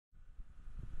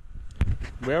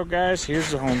Well guys, here's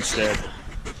the homestead.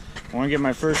 I want to get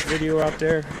my first video out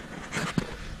there,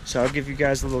 so I'll give you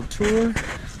guys a little tour.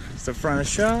 It's the front of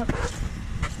the shop.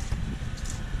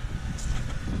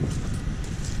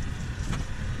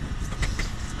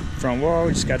 Front wall,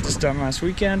 we just got this done last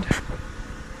weekend.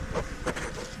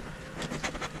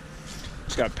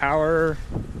 Just got power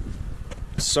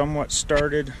somewhat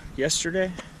started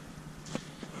yesterday.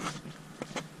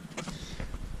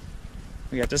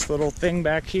 We got this little thing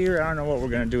back here. I don't know what we're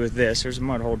gonna do with this. There's a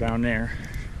mud hole down there.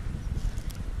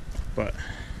 But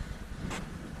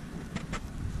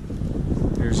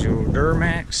there's your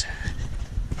Duramax.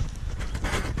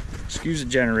 Excuse the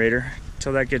generator.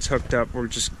 Until that gets hooked up, we're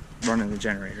just running the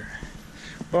generator.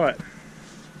 But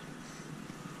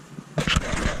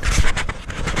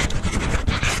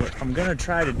what I'm gonna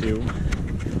try to do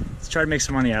is try to make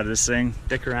some money out of this thing.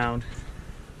 Dick around.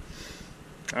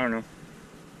 I don't know.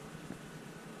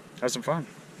 Have some fun.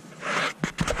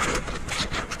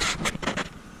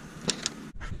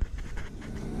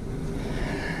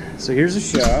 So here's the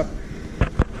shop.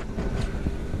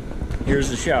 Here's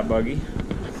the shop buggy.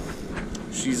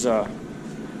 She's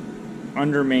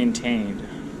under-maintained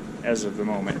as of the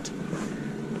moment.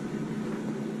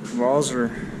 The walls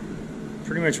are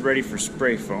pretty much ready for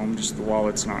spray foam, just the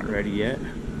wallet's not ready yet.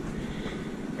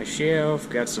 A shelf,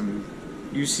 got some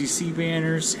UCC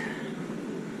banners,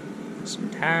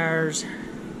 some tires,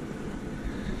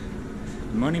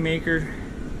 moneymaker,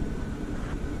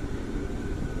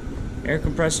 air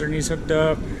compressor needs hooked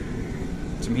up,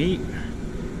 some heat,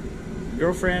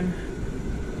 girlfriend,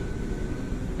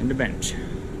 and the bench.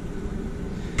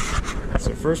 That's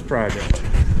the first project.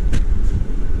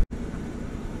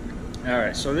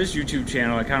 Alright, so this YouTube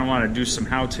channel, I kind of want to do some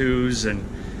how-tos, and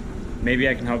maybe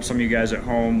I can help some of you guys at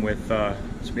home with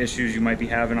some issues you might be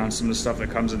having on some of the stuff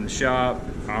that comes in the shop.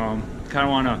 Kind of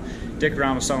want to dick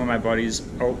around with some of my buddies.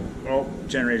 Oh,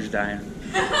 generator's dying.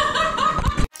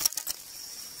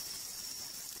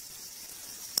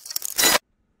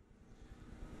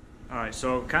 Alright,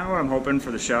 so kind of what I'm hoping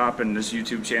for the shop and this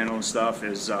YouTube channel and stuff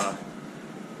is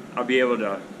I'll be able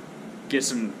to get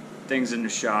some things in the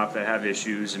shop that have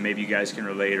issues, and maybe you guys can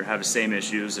relate or have the same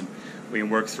issues, and we can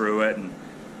work through it and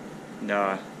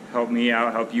help me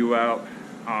out, help you out,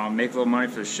 make a little money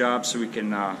for the shop so we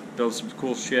can build some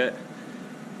cool shit.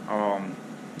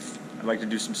 I'd like to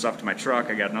do some stuff to my truck.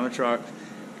 I got another truck.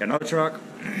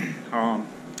 I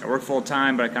work full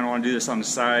time, but I kind of want to do this on the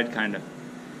side, kind of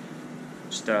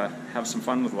just have some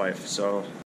fun with life. So